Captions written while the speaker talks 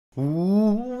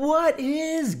What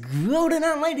is going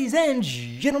on, ladies and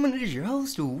gentlemen? It is your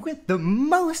host with the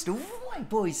most, White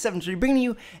Boy 7 Street, bringing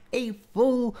you a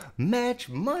full match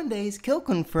Mondays, kill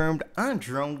confirmed on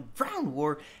Drone Ground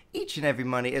War each and every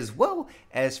Monday, as well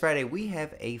as Friday. We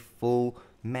have a full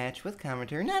match with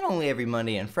commentary, not only every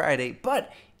Monday and Friday,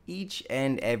 but each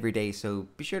and every day. So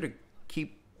be sure to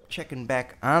keep checking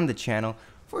back on the channel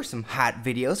for some hot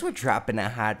videos. We're dropping a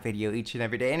hot video each and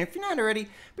every day, and if you're not already,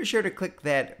 be sure to click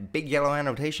that big yellow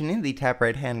annotation in the top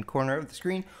right hand corner of the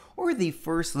screen or the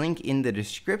first link in the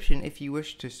description if you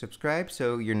wish to subscribe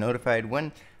so you're notified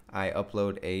when I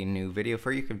upload a new video.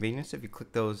 For your convenience, if you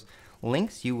click those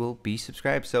links, you will be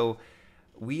subscribed. So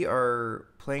we are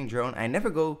playing drone. I never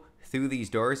go through these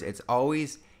doors. It's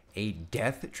always a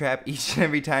death trap each and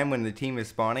every time when the team is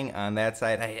spawning on that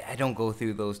side. I don't go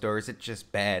through those doors. It's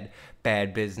just bad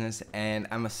business. And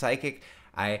I'm a psychic.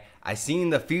 I seen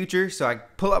the future, so I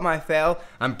pull up my fell.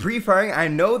 I'm pre-firing. I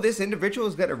know this individual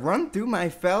is gonna run through my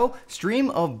fell stream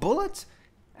of bullets.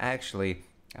 Actually,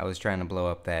 I was trying to blow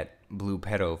up that blue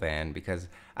pedo van because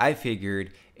I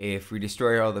figured if we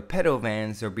destroy all the pedo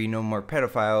vans, there'll be no more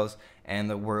pedophiles and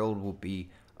the world will be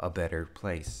a better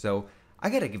place. So I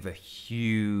gotta give a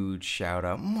huge shout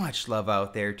out, much love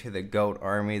out there to the GOAT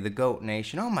Army, the GOAT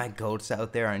Nation, all my GOATs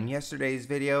out there on yesterday's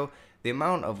video. The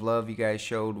amount of love you guys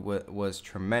showed was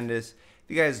tremendous.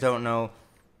 If you guys don't know,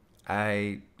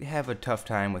 I have a tough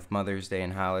time with Mother's Day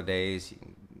and holidays,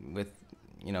 with,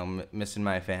 you know, missing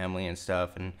my family and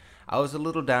stuff, and I was a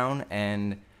little down,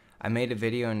 and I made a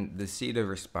video, and the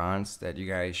response that you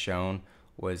guys shown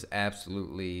was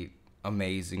absolutely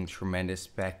amazing, tremendous,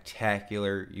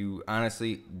 spectacular. You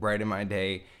honestly brightened my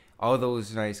day. All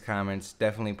those nice comments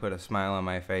definitely put a smile on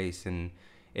my face, and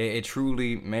it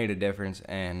truly made a difference,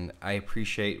 and I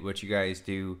appreciate what you guys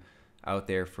do out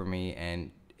there for me.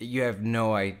 And you have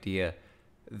no idea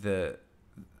the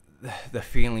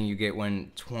feeling you get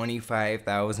when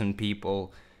 25,000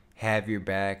 people have your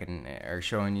back and are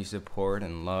showing you support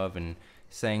and love and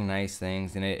saying nice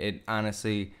things, and it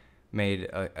honestly made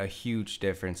a huge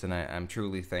difference, and I'm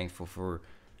truly thankful for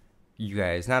you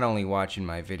guys not only watching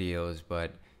my videos,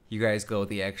 but you guys go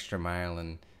the extra mile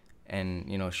and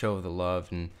you know, show the love,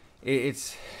 and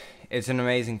it's an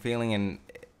amazing feeling, and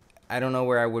I don't know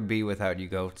where I would be without you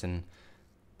goats. And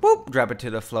boop, drop it to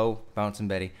the flow, bouncing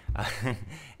Betty.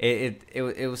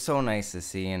 It was so nice to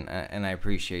see, and I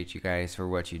appreciate you guys for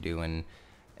what you do, and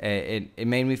it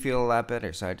made me feel a lot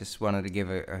better. So I just wanted to give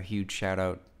a huge shout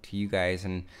out to you guys,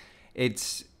 and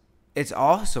it's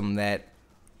awesome that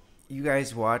you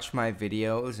guys watch my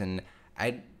videos, and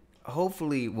I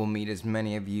hopefully will meet as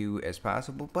many of you as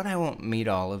possible, but I won't meet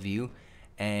all of you.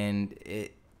 And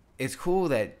it's cool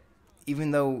that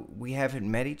even though we haven't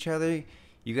met each other,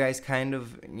 you guys kind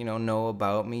of, you know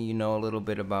about me, you know a little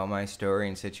bit about my story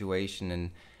and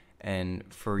situation,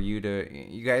 and for you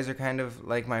guys are kind of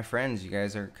like my friends. You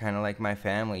guys are kind of like my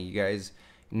family. You guys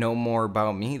know more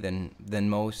about me than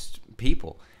most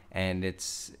people, and it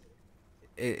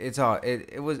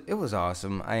was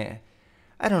awesome.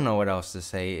 I don't know what else to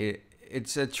say.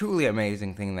 It's a truly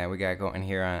amazing thing that we got going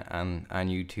here on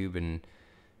YouTube, and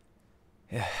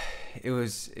it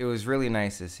was really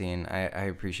nice to see, and I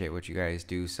appreciate what you guys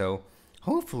do. So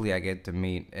hopefully I get to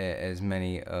meet as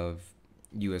many of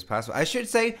you as possible. I should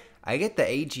say I get the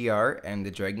AGR and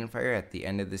the Dragonfire at the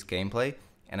end of this gameplay,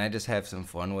 and I just have some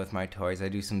fun with my toys. I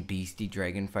do some beastie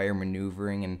Dragonfire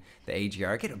maneuvering, and the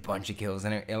AGR, I get a bunch of kills,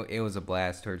 and it was a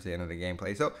blast towards the end of the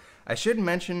gameplay. So I should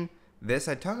mention this.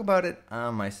 I talk about it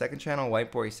on my second channel,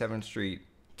 White Boy 7 Street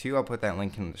 2. I'll put that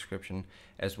link in the description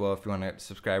as well if you want to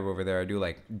subscribe over there. I do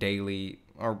like daily,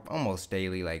 or almost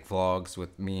daily, like vlogs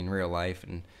with me in real life,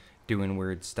 and doing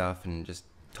weird stuff, and just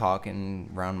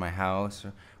talking around my house,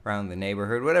 or around the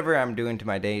neighborhood, whatever I'm doing to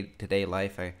my day-to-day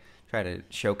life. I try to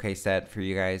showcase that for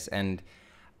you guys. And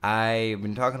I've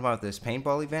been talking about this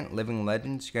paintball event, Living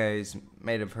Legends. You guys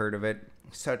may have heard of it.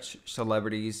 Such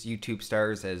celebrities, YouTube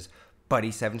stars as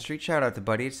Buddy 7 Street. Shout out to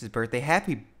Buddy. It's his birthday.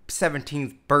 Happy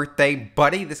 17th birthday,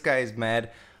 Buddy. This guy is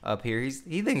mad up here.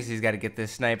 He thinks he's got to get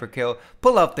this sniper kill.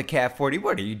 Pull up the Cat 40.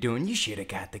 What are you doing? You should have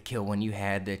got the kill when you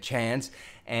had the chance.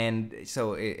 And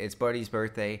so it's Buddy's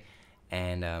birthday,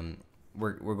 and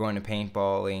we're going to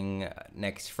paintballing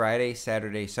next Friday,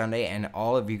 Saturday, Sunday, and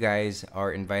all of you guys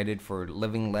are invited for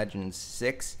Living Legends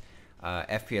 6.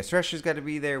 FPS Rusher's got to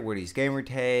be there, Woody's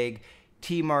Gamertag,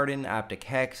 T Martin, Optic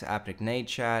Hex, Optic Nade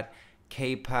Shot,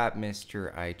 K-Pop,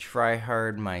 Mr. I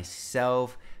Tryhard,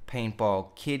 myself,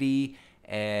 Paintball Kitty,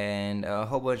 and a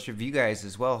whole bunch of you guys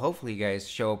as well. Hopefully you guys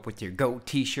show up with your GOAT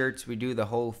t-shirts. We do the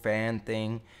whole fan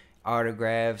thing,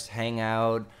 autographs, hang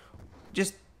out,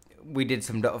 just we did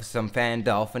some fan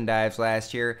dolphin dives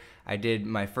last year. I did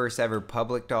my first ever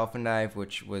public dolphin dive,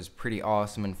 which was pretty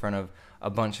awesome in front of a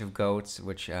bunch of goats,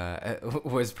 which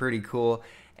was pretty cool.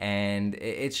 And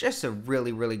it's just a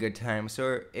really, really good time.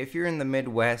 So if you're in the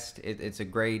Midwest, it's a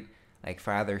great like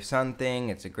father-son thing.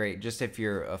 It's a great, just if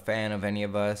you're a fan of any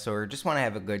of us or just want to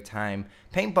have a good time.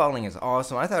 Paintballing is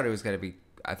awesome. I thought it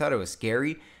was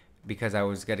scary because I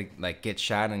was gonna like get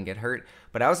shot and get hurt,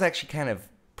 but I was actually kind of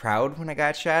proud when I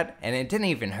got shot, and it didn't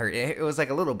even hurt. It was like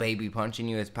a little baby punching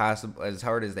you as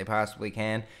hard as they possibly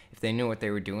can if they knew what they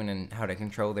were doing and how to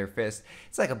control their fist.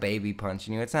 It's like a baby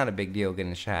punching you. It's not a big deal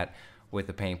getting shot with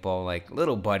a paintball. Like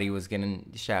little buddy was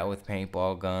getting shot with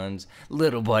paintball guns.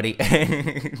 Little buddy,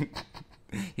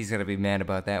 he's gonna be mad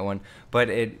about that one, but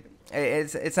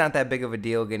it's not that big of a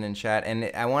deal getting shot.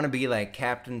 And I want to be like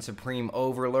Captain Supreme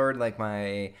Overlord, like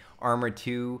my Armor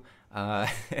 2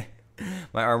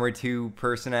 my Armor 2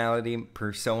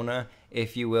 persona,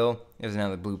 if you will. There's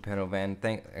another blue pedal van.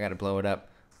 I gotta blow it up.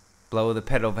 Blow the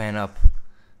pedal van up.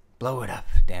 Blow it up,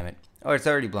 damn it. Oh, it's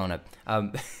already blown up.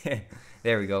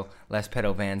 There we go. Less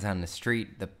pedal vans on the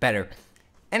street, the better.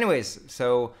 Anyways,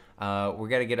 so we're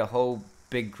gonna get a whole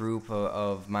big group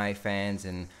of my fans,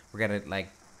 and we're gonna like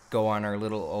go on our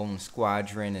little own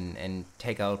squadron and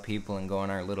take out people and go on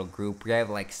our little group. We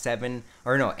have like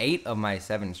 8 of my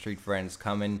 7 street friends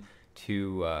coming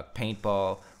to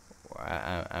paintball.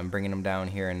 I'm bringing them down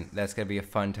here, and that's gonna be a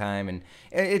fun time. And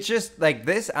it's just like,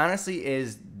 this honestly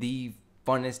is the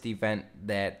funnest event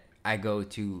that I go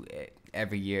to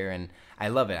every year, and I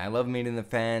love it. I love meeting the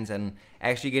fans and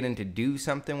actually getting to do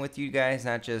something with you guys,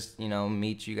 not just, you know,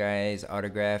 meet you guys,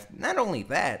 autograph. Not only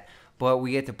that, but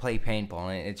we get to play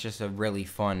paintball, and it's just a really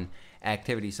fun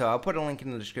activity. So I'll put a link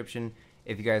in the description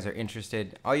if you guys are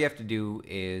interested. All you have to do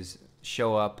is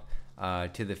show up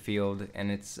to the field,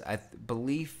 and it's, I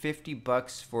believe,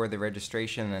 $50 for the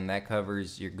registration, and that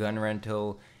covers your gun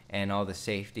rental and all the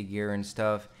safety gear and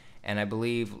stuff. And I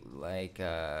believe like you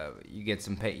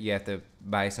have to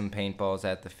buy some paintballs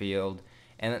at the field,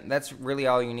 and that's really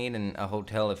all you need in a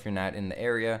hotel if you're not in the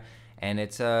area. And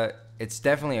it's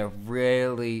definitely a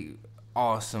really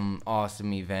awesome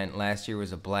event. Last year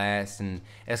was a blast, and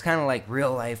it's kind of like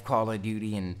real life Call of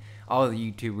Duty, and all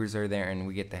the YouTubers are there, and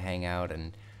we get to hang out,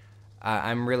 and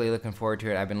I'm really looking forward to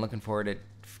it. I've been looking forward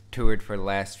to it for the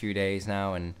last few days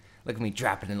now, and look at me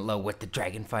dropping it low with the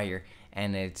dragon fire.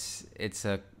 And it's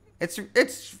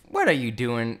what are you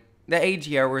doing? The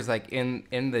AGR was like in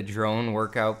the drone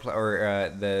workout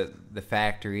or the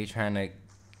factory trying to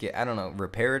get, I don't know,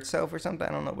 repair itself or something.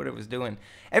 I don't know what it was doing.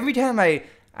 Every time I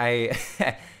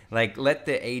like let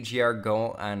the AGR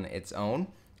go on its own,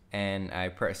 and I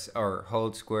press or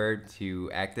hold square to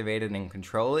activate it and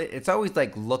control it, it's always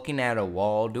like looking at a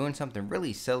wall, doing something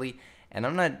really silly, and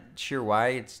I'm not sure why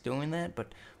it's doing that,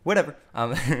 but whatever.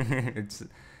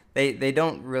 They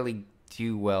don't really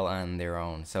do well on their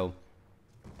own. So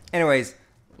anyways,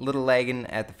 little lagging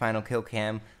at the final kill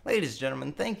cam. Ladies and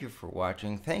gentlemen, thank you for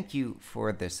watching. Thank you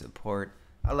for the support.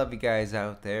 I love you guys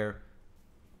out there.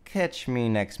 Catch me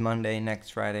next Monday,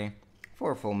 next Friday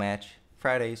for a full match.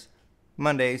 Fridays,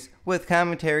 Mondays with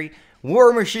commentary.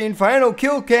 War Machine final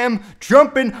kill cam,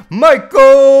 jumping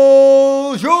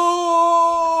Michael Jordan.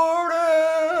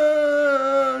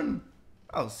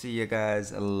 I'll see you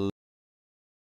guys later.